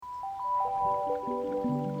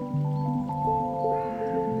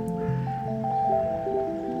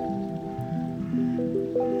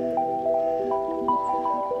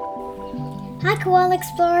Koala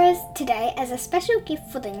Explorers. Today, as a special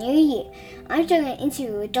gift for the new year, I'm doing an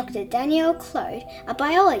interview with Dr. Danielle Clode, a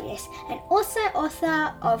biologist and also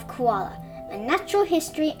author of Koala, A Natural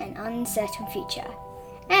History and Uncertain Future.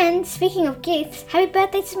 And speaking of gifts, happy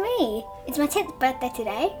birthday to me! It's my 10th birthday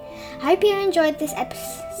today. I hope you enjoyed this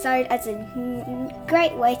episode as a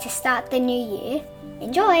great way to start the new year.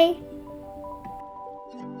 Enjoy!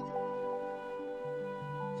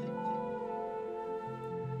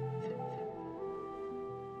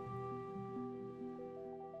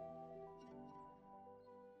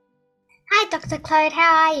 Hi Dr. Clode,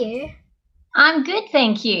 how are you? I'm good,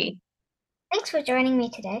 thank you. Thanks for joining me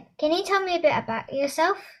today. Can you tell me a bit about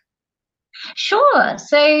yourself? Sure.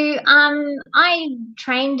 I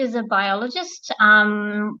trained as a biologist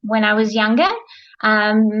when I was younger,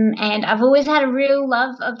 and I've always had a real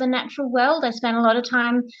love of the natural world. I spent a lot of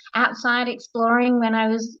time outside exploring when I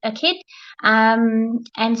was a kid, and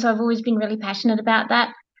so I've always been really passionate about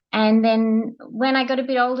that. And then when I got a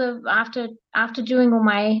bit older, after doing all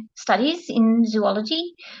my studies in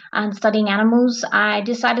zoology and studying animals, I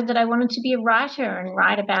decided that I wanted to be a writer and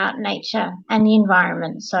write about nature and the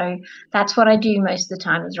environment. So that's what I do most of the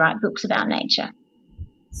time, is write books about nature.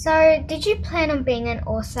 So, did you plan on being an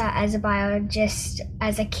author as a biologist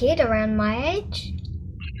as a kid around my age?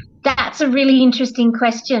 That's a really interesting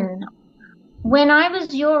question. When I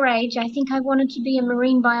was your age, I think I wanted to be a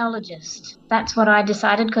marine biologist. That's what I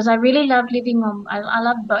decided because I really love living on, I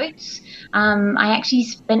love boats. I actually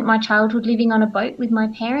spent my childhood living on a boat with my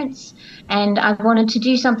parents, and I wanted to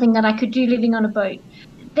do something that I could do living on a boat.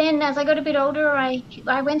 Then, as I got a bit older, I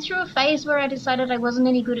went through a phase where I decided I wasn't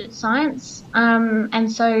any good at science,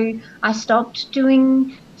 and so I stopped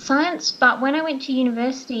doing science. But when I went to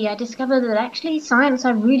university, I discovered that actually science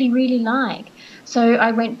I really, really like. So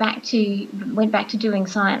I went back to doing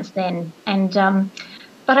science then, and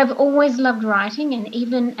but I've always loved writing, and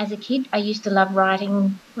even as a kid, I used to love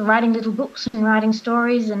writing little books and writing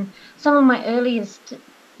stories. And some of my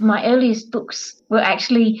earliest books were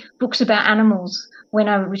actually books about animals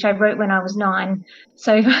which I wrote when I was 9.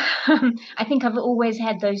 So I think I've always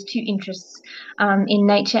had those two interests, in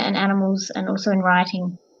nature and animals, and also in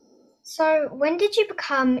writing. So, when did you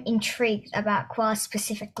become intrigued about koalas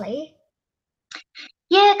specifically?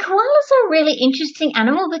 Yeah, koalas are a really interesting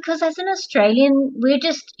animal because as an Australian, we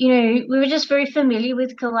were just very familiar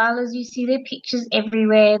with koalas. You see their pictures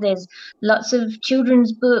everywhere. There's lots of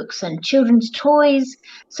children's books and children's toys.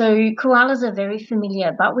 So koalas are very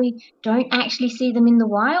familiar, but we don't actually see them in the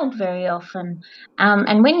wild very often.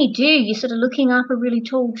 And when you do, you're sort of looking up a really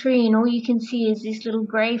tall tree and all you can see is this little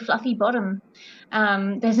grey fluffy bottom.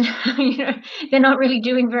 There's, they're not really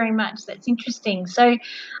doing very much. That's interesting. So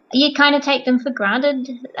you kind of take them for granted.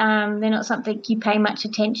 They're not something you pay much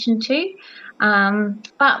attention to.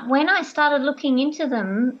 But when I started looking into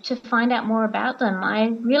them to find out more about them, I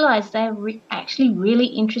realized they're actually really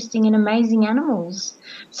interesting and amazing animals.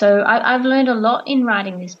 So I've learned a lot in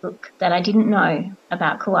writing this book that I didn't know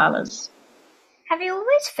about koalas. Have you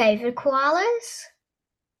always favoured koalas?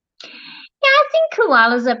 Yeah, I think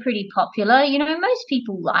koalas are pretty popular. Most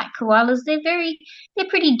people like koalas. They're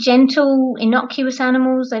pretty gentle, innocuous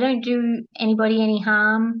animals. They don't do anybody any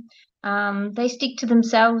harm. They stick to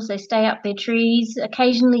themselves. They stay up their trees.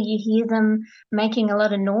 Occasionally, you hear them making a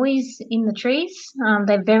lot of noise in the trees.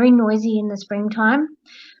 They're very noisy in the springtime.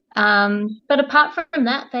 But apart from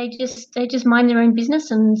that, they just mind their own business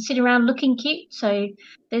and sit around looking cute. So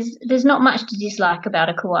there's not much to dislike about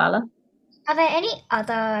a koala. Are there any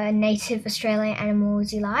other native Australian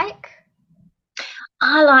animals you like?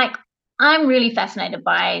 I like I'm really fascinated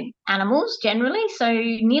by animals generally. So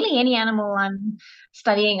nearly any animal I'm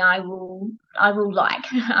studying, I will like.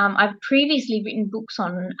 I've previously written books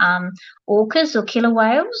on orcas or killer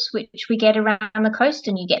whales, which we get around the coast,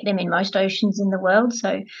 and you get them in most oceans in the world.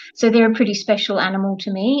 So they're a pretty special animal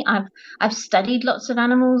to me. I've studied lots of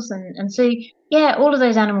animals, and so yeah, all of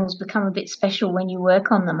those animals become a bit special when you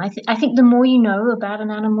work on them. I think the more you know about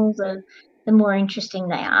an animal, the more interesting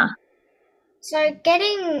they are. So,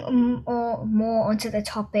 getting more onto the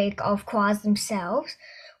topic of koalas themselves,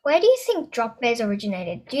 where do you think drop bears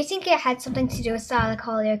originated? Do you think it had something to do with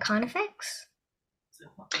Thylacoleo carnifex?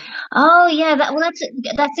 Oh yeah, that's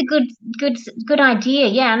a good idea.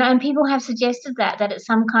 Yeah, and people have suggested that it's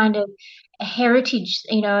some kind of heritage,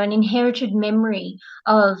 an inherited memory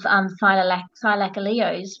of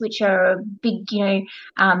thylacoleos, which are a big,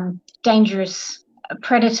 dangerous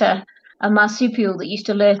predator, a marsupial that used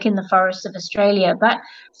to lurk in the forests of Australia. But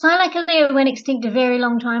thylacoleo went extinct a very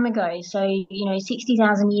long time ago, so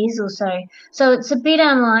 60,000 years or so. So it's a bit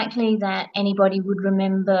unlikely that anybody would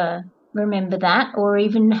remember remember that or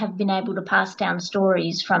even have been able to pass down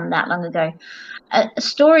stories from that long ago.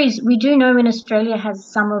 Stories, we do know in Australia has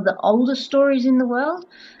some of the oldest stories in the world,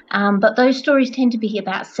 but those stories tend to be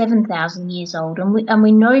about 7,000 years old. And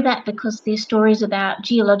we know that because they're stories about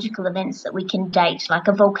geological events that we can date, like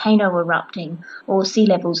a volcano erupting or sea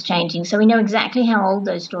levels changing. So we know exactly how old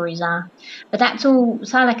those stories are. But that's all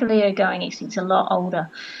Thylacoleo going extinct, it's a lot older.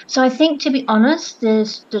 So I think, to be honest,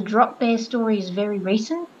 the drop bear story is very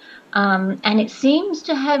recent. And it seems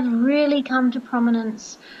to have really come to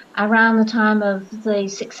prominence around the time of the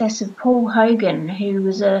success of Paul Hogan,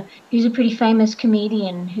 who's a pretty famous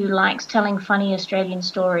comedian who likes telling funny Australian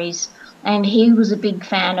stories. And he was a big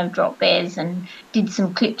fan of drop bears and did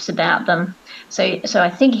some clips about them. So I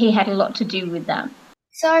think he had a lot to do with that.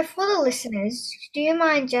 So, for the listeners, do you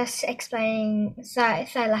mind just explaining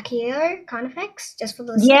Thylacoleo carnifex just for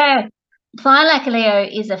the listeners? Yeah,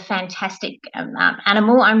 Thylacoleo is a fantastic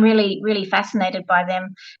animal. I'm really, really fascinated by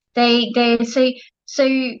them. So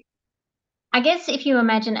I guess if you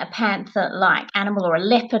imagine a panther-like animal or a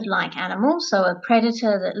leopard-like animal, so a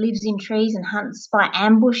predator that lives in trees and hunts by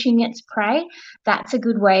ambushing its prey, that's a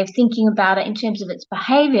good way of thinking about it in terms of its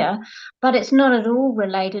behavior, but it's not at all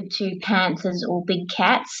related to panthers or big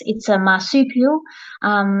cats. It's a marsupial,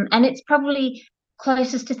 and it's probably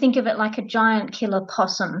closest to think of it like a giant killer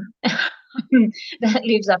possum. That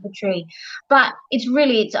lives up a tree. But it's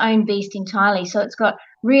really its own beast entirely. So it's got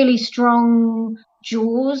really strong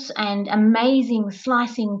jaws and amazing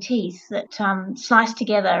slicing teeth that slice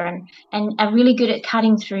together and are really good at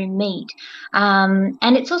cutting through meat. And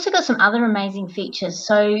it's also got some other amazing features.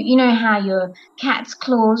 So you know how your cat's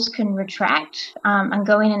claws can retract and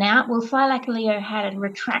go in and out? Well, Thylacoleo had a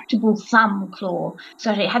retractable thumb claw.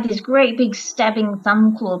 So it had this great big stabbing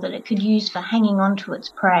thumb claw that it could use for hanging onto its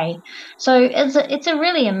prey. So it's a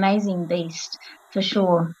really amazing beast for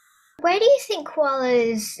sure. Where do you think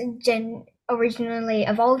koalas originally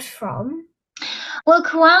evolved from? Well,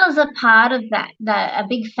 koalas are part of a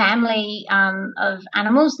big family of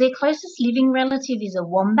animals. Their closest living relative is a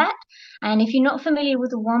wombat, and if you're not familiar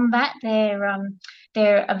with a wombat, they're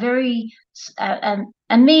a very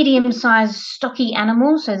a medium-sized, stocky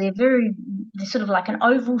animal. So they're sort of like an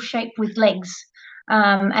oval shape with legs.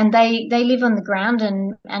 And they live on the ground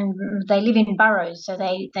and they live in burrows, so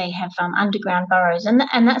they have underground burrows, and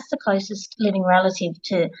that's the closest living relative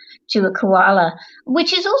to a koala,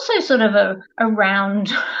 which is also sort of a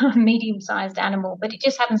round, medium-sized animal, but it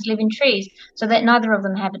just happens to live in trees, so that neither of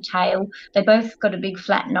them have a tail. They both got a big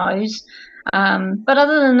flat nose, but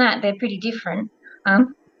other than that, they're pretty different.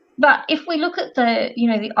 But if we look at the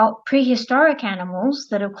prehistoric animals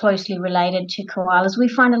that are closely related to koalas, we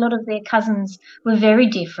find a lot of their cousins were very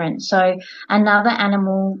different. So another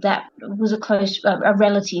animal that was a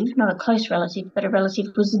relative, not a close relative, but a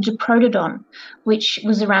relative, was the Diprotodon, which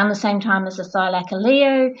was around the same time as the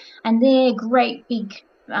Thylacoleo, and they're great big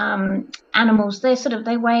animals.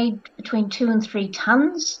 They weighed between 2 and 3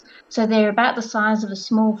 tons. So they're about the size of a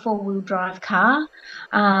small four-wheel drive car,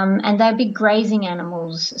 and they're big grazing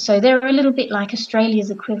animals. So they're a little bit like Australia's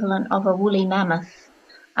equivalent of a woolly mammoth.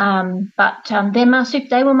 But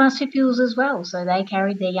they were marsupials as well, so they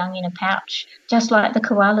carried their young in a pouch, just like the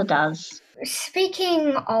koala does.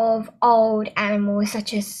 Speaking of old animals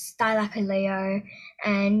such as Thylacoleo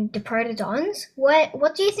and Diprotodons,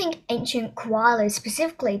 what do you think ancient koalas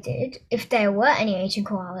specifically did, if there were any ancient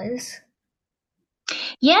koalas?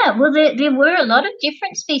 Yeah, well, there were a lot of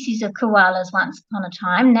different species of koalas once upon a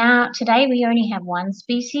time. Now, today we only have one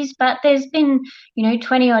species, but there's been,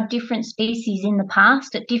 20 odd different species in the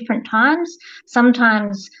past at different times.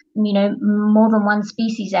 Sometimes, more than one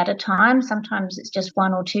species at a time. Sometimes it's just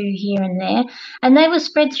one or two here and there. And they were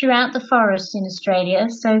spread throughout the forests in Australia.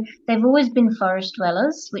 So they've always been forest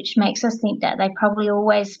dwellers, which makes us think that they probably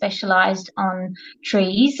always specialised on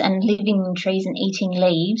trees and living in trees and eating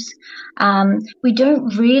leaves. We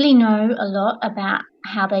don't really know a lot about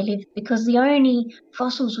how they live because the only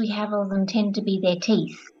fossils we have of them tend to be their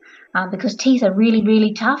teeth. Because teeth are really,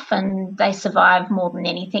 really tough and they survive more than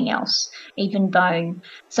anything else, even bone.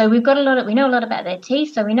 So we know a lot about their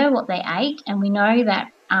teeth, so we know what they ate, and we know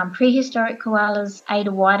that prehistoric koalas ate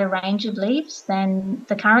a wider range of leaves than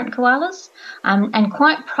the current koalas, and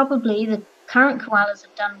quite probably the current koalas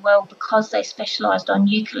have done well because they specialised on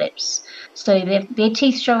eucalypts. So their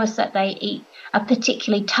teeth show us that they eat a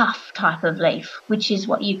particularly tough type of leaf, which is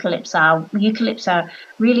what eucalypts are. Eucalypts are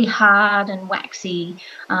really hard and waxy,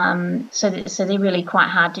 so they're really quite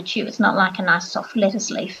hard to chew. It's not like a nice soft lettuce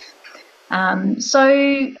leaf.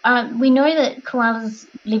 We know that koalas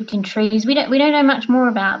lived in trees. We don't know much more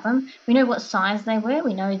about them. We know what size they were.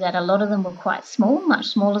 We know that a lot of them were quite small, much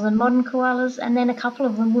smaller than modern koalas, and then a couple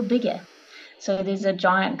of them were bigger. So there's a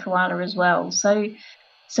giant koala as well. So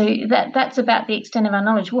that's about the extent of our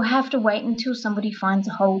knowledge. We'll have to wait until somebody finds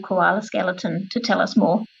a whole koala skeleton to tell us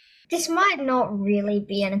more. This might not really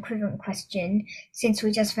be an equivalent question since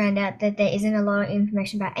we just found out that there isn't a lot of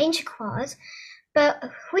information about ancient koalas, but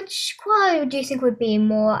which koala do you think would be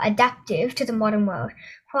more adaptive to the modern world?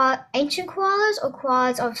 Ancient koalas or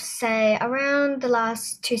koalas of, say, around the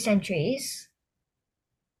last 2 centuries?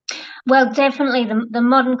 Well, definitely the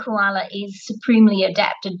modern koala is supremely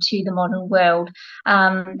adapted to the modern world.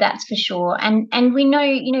 That's for sure. And we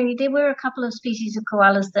know, there were a couple of species of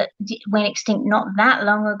koalas that went extinct not that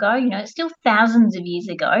long ago. It's still thousands of years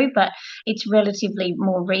ago, but it's relatively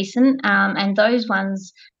more recent. And those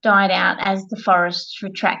ones died out as the forests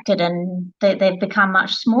retracted, and they've become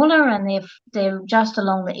much smaller, and they're just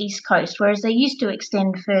along the east coast, whereas they used to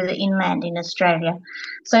extend further inland in Australia.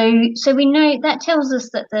 So we know that tells us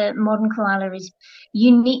that the modern koala is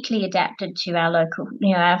uniquely adapted to our local,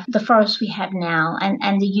 the forests we have now,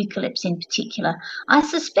 and the eucalypts in particular. I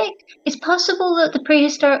suspect it's possible that the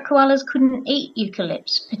prehistoric koalas couldn't eat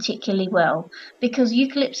eucalypts particularly well because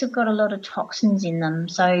eucalypts have got a lot of toxins in them.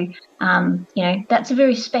 So, that's a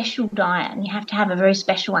very special diet, and you have to have a very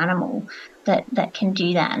special animal that can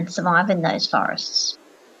do that and survive in those forests.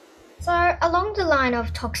 So, along the line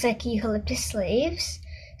of toxic eucalyptus leaves,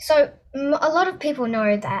 so a lot of people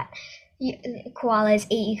know that koalas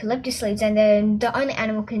eat eucalyptus leaves, and then the only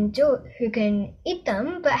animal who can eat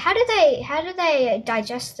them. But how do they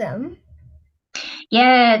digest them?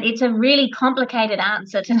 Yeah, it's a really complicated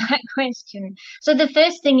answer to that question. So the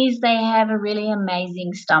first thing is they have a really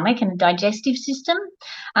amazing stomach and a digestive system.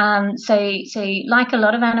 So like a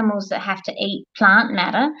lot of animals that have to eat plant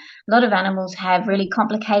matter, a lot of animals have really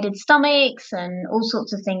complicated stomachs and all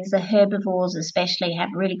sorts of things. The herbivores especially have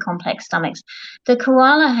really complex stomachs. The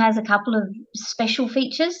koala has a couple of special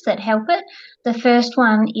features that help it. The first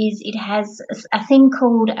one is it has a thing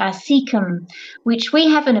called a cecum, which we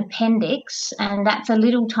have an appendix, and that's a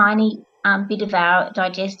little tiny bit of our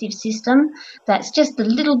digestive system that's just a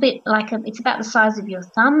little bit it's about the size of your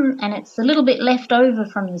thumb, and it's a little bit left over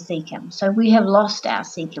from the cecum. So we have lost our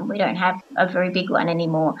cecum. We don't have a very big one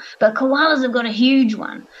anymore. But koalas have got a huge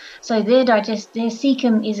one. So their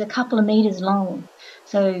cecum is a couple of meters long.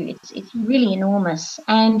 So it's really enormous.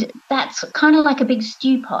 And that's kind of like a big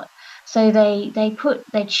stew pot. So they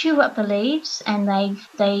chew up the leaves, and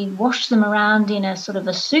they wash them around in a sort of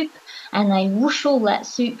a soup, and they whoosh all that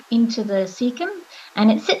soup into the cecum,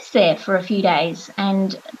 and it sits there for a few days.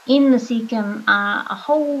 And in the cecum are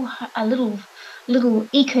a little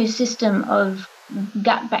ecosystem of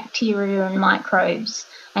gut bacteria and microbes.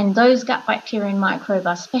 And those gut bacteria and microbes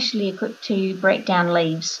are specially equipped to break down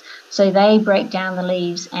leaves. So they break down the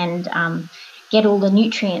leaves and get all the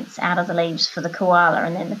nutrients out of the leaves for the koala,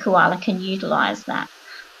 and then the koala can utilize that.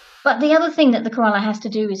 But the other thing that the koala has to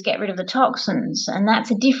do is get rid of the toxins, and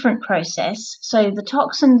that's a different process. So the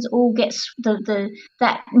toxins all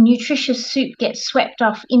that nutritious soup gets swept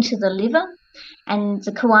off into the liver, and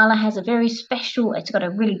the koala has a very special. It's got a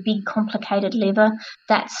really big, complicated liver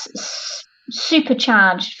that's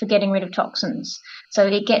supercharged for getting rid of toxins. So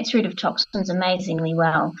it gets rid of toxins amazingly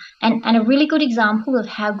well. And a really good example of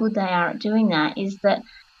how good they are at doing that is that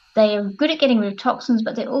they are good at getting rid of toxins,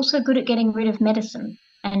 but they're also good at getting rid of medicine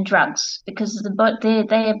and drugs because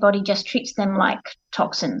their body just treats them like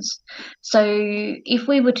toxins. So if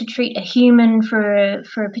we were to treat a human for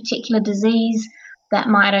a particular disease, that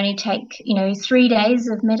might only take 3 days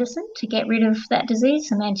of medicine to get rid of that disease,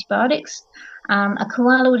 some antibiotics. A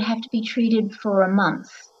koala would have to be treated for a month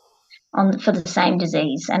for the same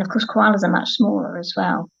disease, and of course koalas are much smaller as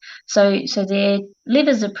well. So their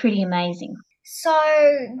livers are pretty amazing. So,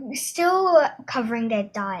 still covering their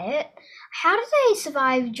diet, how do they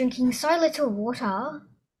survive drinking so little water?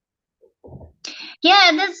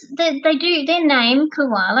 Yeah, they do. Their name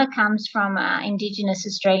koala comes from an Indigenous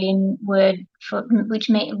Australian word which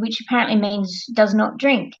apparently means does not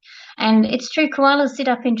drink. And it's true, koalas sit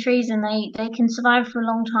up in trees, and they can survive for a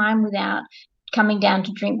long time without coming down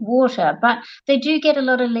to drink water. But they do get a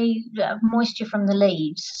lot of moisture from the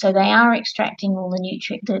leaves, so they are extracting all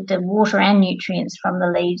the water and nutrients from the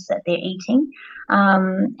leaves that they're eating.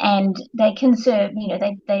 And they conserve,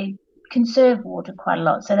 they conserve water quite a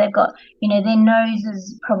lot. So they've got, their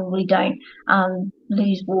noses probably don't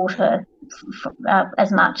lose water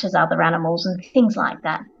as much as other animals and things like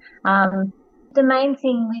that. the main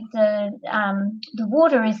thing with the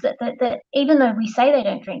water is that even though we say they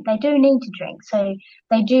don't drink, they do need to drink. So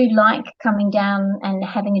they do like coming down and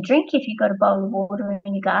having a drink. If you've got a bowl of water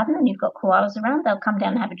in your garden and you've got koalas around, they'll come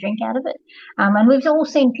down and have a drink out of it. And we've all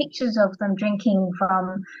seen pictures of them drinking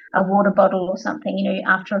from a water bottle or something.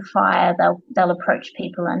 After a fire, they'll approach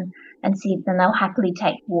people and see, then they'll happily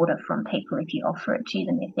take water from people if you offer it to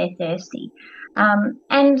them if they're thirsty.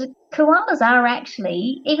 And koalas are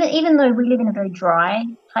actually, even though we live in a very dry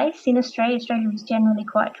place in Australia is generally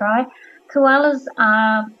quite dry, koalas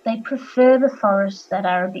they prefer the forests that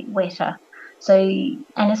are a bit wetter. So,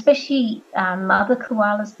 and especially mother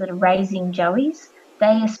koalas that are raising joeys,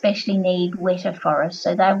 they especially need wetter forests.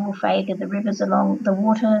 So they will favour the rivers along the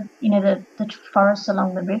water, the forests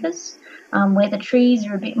along the rivers, where the trees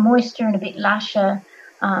are a bit moister and a bit lusher,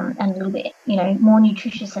 and a little bit, more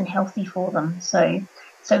nutritious and healthy for them. So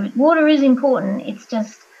water is important. It's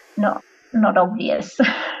just not obvious.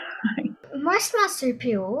 Most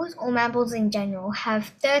marsupials, or mammals in general,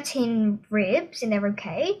 have 13 ribs in their rib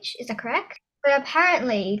cage. Is that correct? But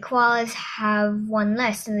apparently, koalas have one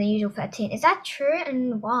less than the usual 13. Is that true,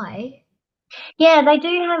 and why? Yeah, they do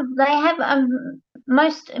have. They have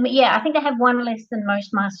most. Yeah, I think they have one less than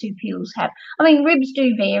most marsupials have. I mean, ribs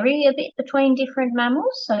do vary a bit between different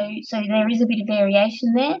mammals, so there is a bit of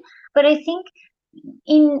variation there. But I think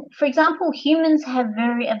for example, humans have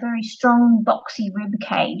a very strong boxy rib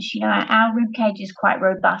cage. Our rib cage is quite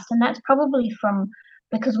robust, and that's probably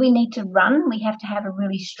because we need to run. We have to have a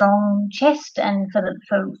really strong chest, and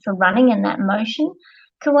for running and that motion.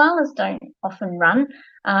 Koalas don't often run,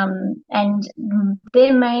 and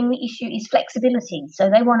their main issue is flexibility. So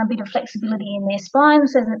they want a bit of flexibility in their spine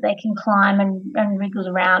so that they can climb and wriggle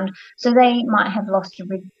around. So they might have lost a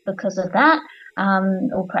rib because of that,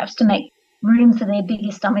 or perhaps to make room for their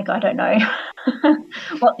bigger stomach. I don't know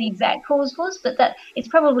what the exact cause was, but that it's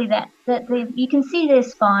probably that you can see their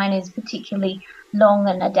spine is particularly long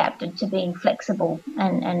and adapted to being flexible,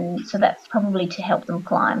 and so that's probably to help them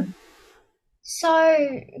climb.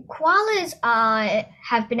 So, koalas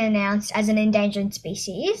have been announced as an endangered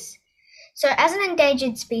species. So, as an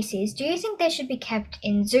endangered species, do you think they should be kept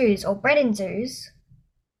in zoos or bred in zoos?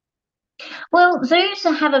 Well, zoos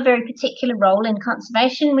have a very particular role in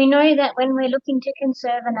conservation. We know that when we're looking to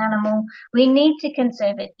conserve an animal, we need to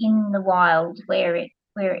conserve it in the wild where it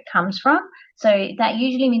comes from. So that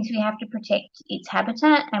usually means we have to protect its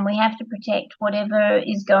habitat, and we have to protect whatever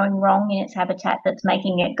is going wrong in its habitat that's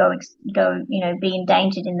making it be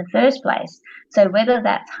endangered in the first place. So whether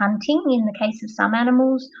that's hunting in the case of some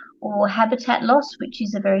animals, or habitat loss, which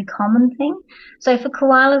is a very common thing. So for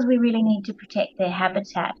koalas, we really need to protect their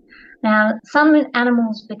habitat. Now, some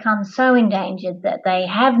animals become so endangered that they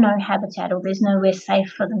have no habitat, or there's nowhere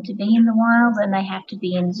safe for them to be in the wild, and they have to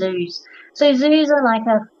be in zoos. So zoos are like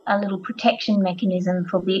a little protection mechanism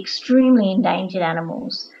for the extremely endangered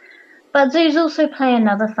animals. But zoos also play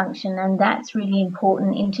another function, and that's really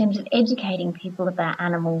important in terms of educating people about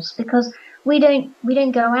animals, because we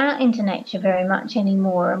don't go out into nature very much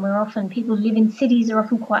anymore, and people live in cities, are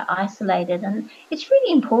often quite isolated, and it's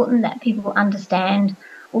really important that people understand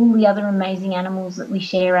all the other amazing animals that we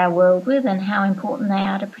share our world with and how important they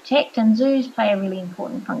are to protect. And zoos play a really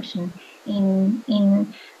important function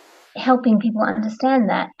in helping people understand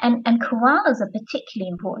that. And koalas are particularly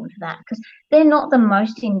important for that, because they're not the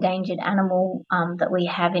most endangered animal that we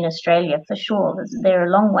have in Australia, for sure. They're a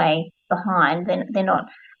long way behind. They're not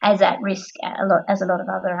as at risk as a lot of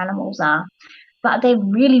other animals are. But they're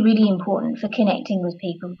really, really important for connecting with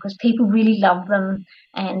people, because people really love them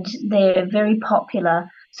and they're very popular.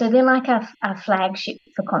 So they're like a flagship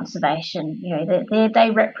for conservation. They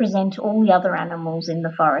represent all the other animals in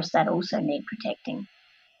the forest that also need protecting.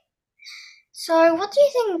 So, what do you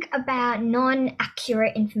think about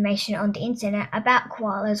non-accurate information on the internet about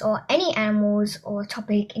koalas or any animals or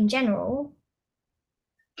topic in general?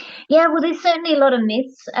 Yeah, well, there's certainly a lot of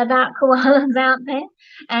myths about koalas out there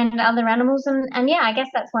and other animals, and yeah, I guess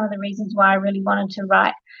that's one of the reasons why I really wanted to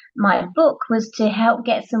write my book, was to help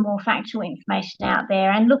get some more factual information out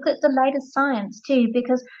there and look at the latest science too,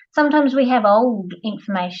 because sometimes we have old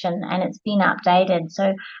information and it's been updated.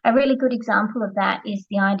 So a really good example of that is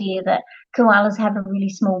the idea that koalas have a really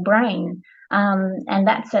small brain, and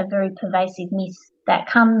that's a very pervasive myth that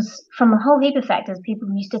comes from a whole heap of factors. People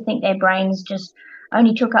used to think their brains just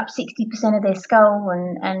only took up 60% of their skull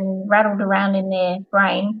and rattled around in their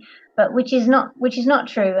brain, but which is not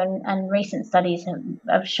true. And recent studies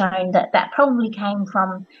have shown that probably came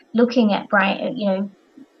from looking at brain,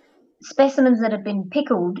 specimens that have been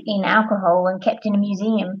pickled in alcohol and kept in a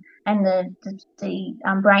museum, and the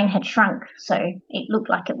brain had shrunk, so it looked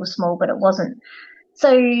like it was small, but it wasn't.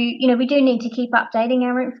 So, we do need to keep updating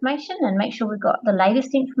our information and make sure we've got the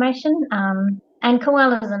latest information. And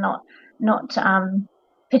koalas are not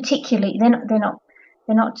particularly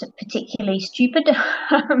they're not particularly stupid,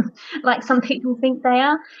 like some people think they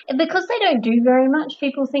are. And because they don't do very much,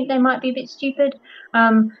 people think they might be a bit stupid.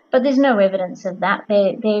 But there's no evidence of that.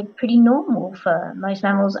 They're pretty normal for most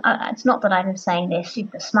mammals. It's not that I'm saying they're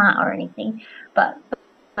super smart or anything, but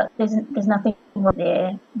there's nothing wrong with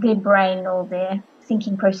their brain or their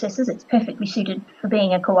thinking processes. It's perfectly suited for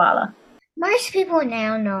being a koala. Most people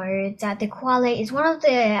now know that the koala is one of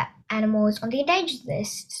the animals on the endangered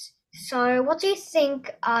list. So, what do you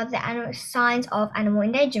think are the signs of animal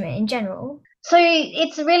endangerment in general? So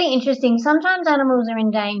it's really interesting. Sometimes animals are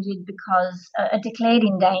endangered are declared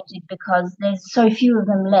endangered because there's so few of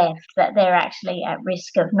them left that they're actually at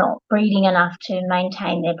risk of not breeding enough to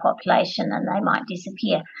maintain their population, and they might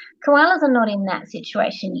disappear. Koalas are not in that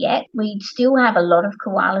situation yet. We still have a lot of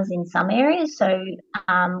koalas in some areas. So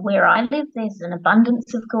where I live, there's an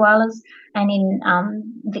abundance of koalas, and in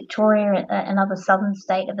Victoria, another southern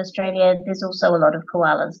state of Australia, there's also a lot of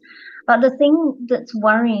koalas. But the thing that's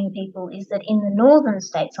worrying people is that in the northern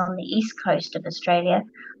states on the east coast of Australia,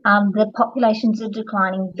 the populations are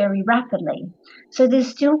declining very rapidly. So there's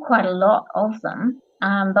still quite a lot of them,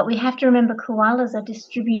 but we have to remember koalas are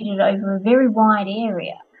distributed over a very wide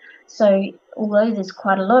area. So although there's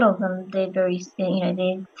quite a lot of them, they're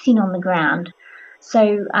they're thin on the ground.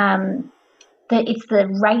 So it's the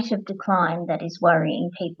rate of decline that is worrying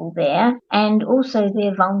people there, and also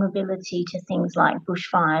their vulnerability to things like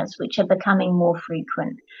bushfires, which are becoming more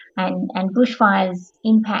frequent. And bushfires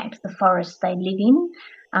impact the forest they live in.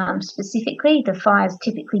 Specifically, the fires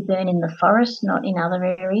typically burn in the forest, not in other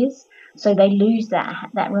areas. So they lose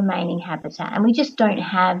that remaining habitat, and we just don't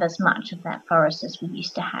have as much of that forest as we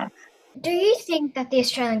used to have. Do you think that the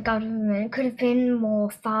Australian government could have been more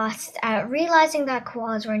fast at realising that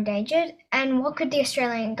koalas were endangered? And what could the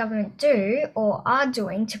Australian government do or are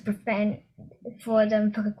doing to for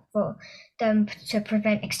them to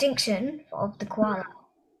prevent extinction of the koala?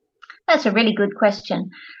 That's a really good question.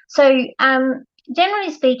 So,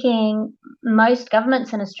 generally speaking, most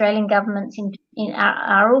governments and Australian governments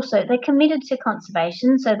are also they're committed to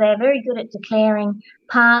conservation. So they're very good at declaring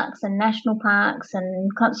parks and national parks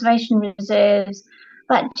and conservation reserves.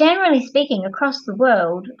 But generally speaking, across the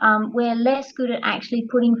world, we're less good at actually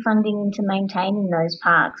putting funding into maintaining those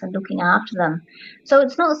parks and looking after them. So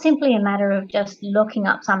it's not simply a matter of just locking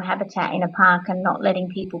up some habitat in a park and not letting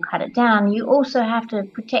people cut it down. You also have to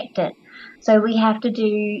protect it. So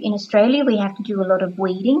in Australia, we have to do a lot of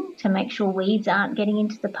weeding to make sure weeds aren't getting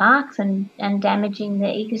into the parks and damaging the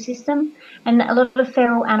ecosystem, and a lot of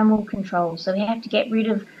feral animal control. So we have to get rid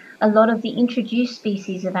of a lot of the introduced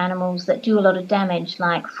species of animals that do a lot of damage,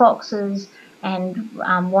 like foxes and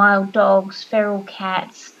wild dogs, feral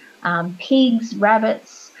cats, pigs,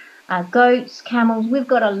 rabbits, goats, camels. We've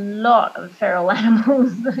got a lot of feral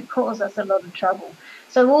animals that cause us a lot of trouble.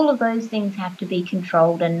 So all of those things have to be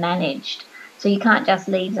controlled and managed. So you can't just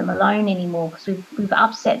leave them alone anymore because we've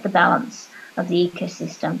upset the balance of the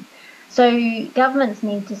ecosystem. So governments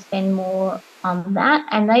need to spend more on that,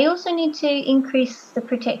 and they also need to increase the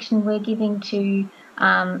protection we're giving to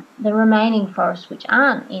the remaining forests which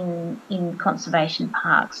aren't in conservation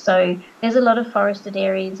parks. So there's a lot of forested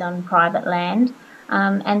areas on private land,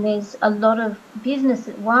 and there's a lot of business.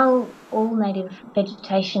 While all native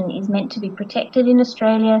vegetation is meant to be protected in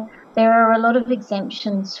Australia, there are a lot of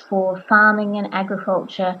exemptions for farming and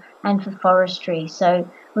agriculture and for forestry. So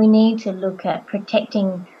we need to look at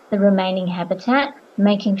protecting the remaining habitat,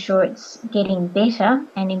 making sure it's getting better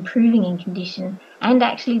and improving in condition. And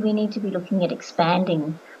actually, we need to be looking at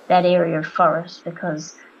expanding that area of forest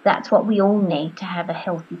because that's what we all need to have a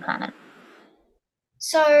healthy planet.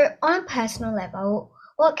 So, on a personal level,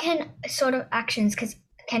 what sort of actions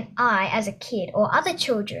can I, as a kid or other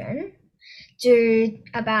children, do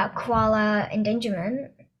about koala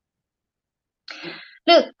endangerment?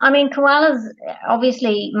 Look, I mean, koalas,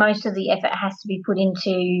 obviously, most of the effort has to be put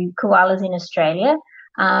into koalas in Australia.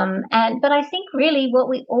 But I think really what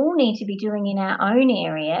we all need to be doing in our own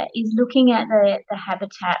area is looking at the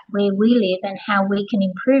habitat where we live and how we can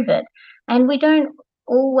improve it. And we don't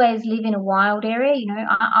always live in a wild area.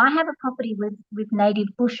 I have a property with native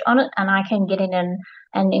bush on it, and I can get in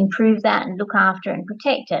and improve that and look after and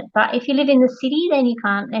protect it. But if you live in the city, then you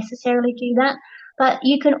can't necessarily do that, but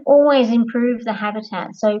you can always improve the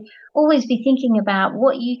habitat. So always be thinking about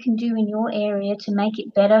what you can do in your area to make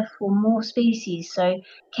it better for more species. So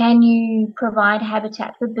can you provide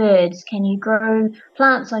habitat for birds? Can you grow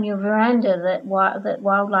plants on your veranda that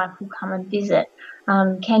wildlife will come and visit?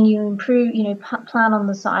 Can you improve, plant on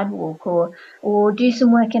the sidewalk, or do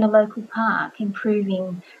some work in a local park,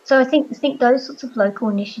 improving? So I think those sorts of local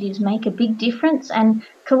initiatives make a big difference, and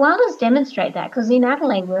koalas demonstrate that, because in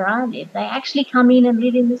Adelaide, where I live, they actually come in and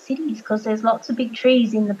live in the cities because there's lots of big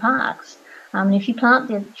trees in the parks. And if you plant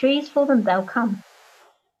the trees for them, they'll come.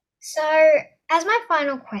 So, as my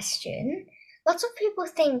final question, lots of people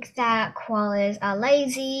think that koalas are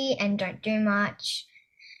lazy and don't do much.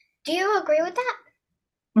 Do you agree with that?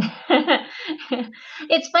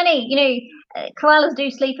 It's funny, koalas do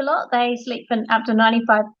sleep a lot. They sleep for up to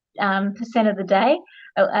 95% of the day,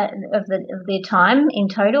 of their time in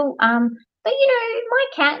total. But my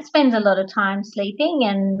cat spends a lot of time sleeping,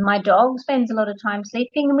 and my dog spends a lot of time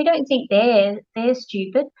sleeping, and we don't think they're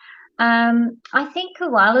stupid. I think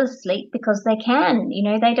koalas sleep because they can.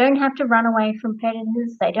 They don't have to run away from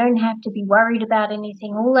predators. They don't have to be worried about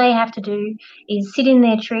anything. All they have to do is sit in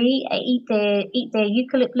their tree, eat their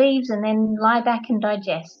eucalypt leaves, and then lie back and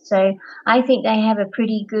digest. So I think they have a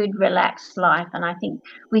pretty good relaxed life, and I think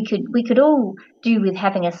we could all do with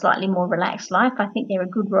having a slightly more relaxed life. I think they're a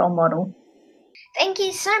good role model. Thank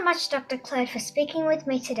you so much, Dr. Claude, for speaking with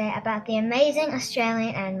me today about the amazing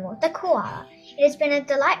Australian animal, the koala. It has been a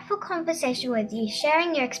delightful conversation with you,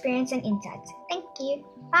 sharing your experience and insights. Thank you.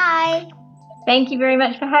 Bye. Thank you very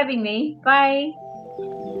much for having me. Bye.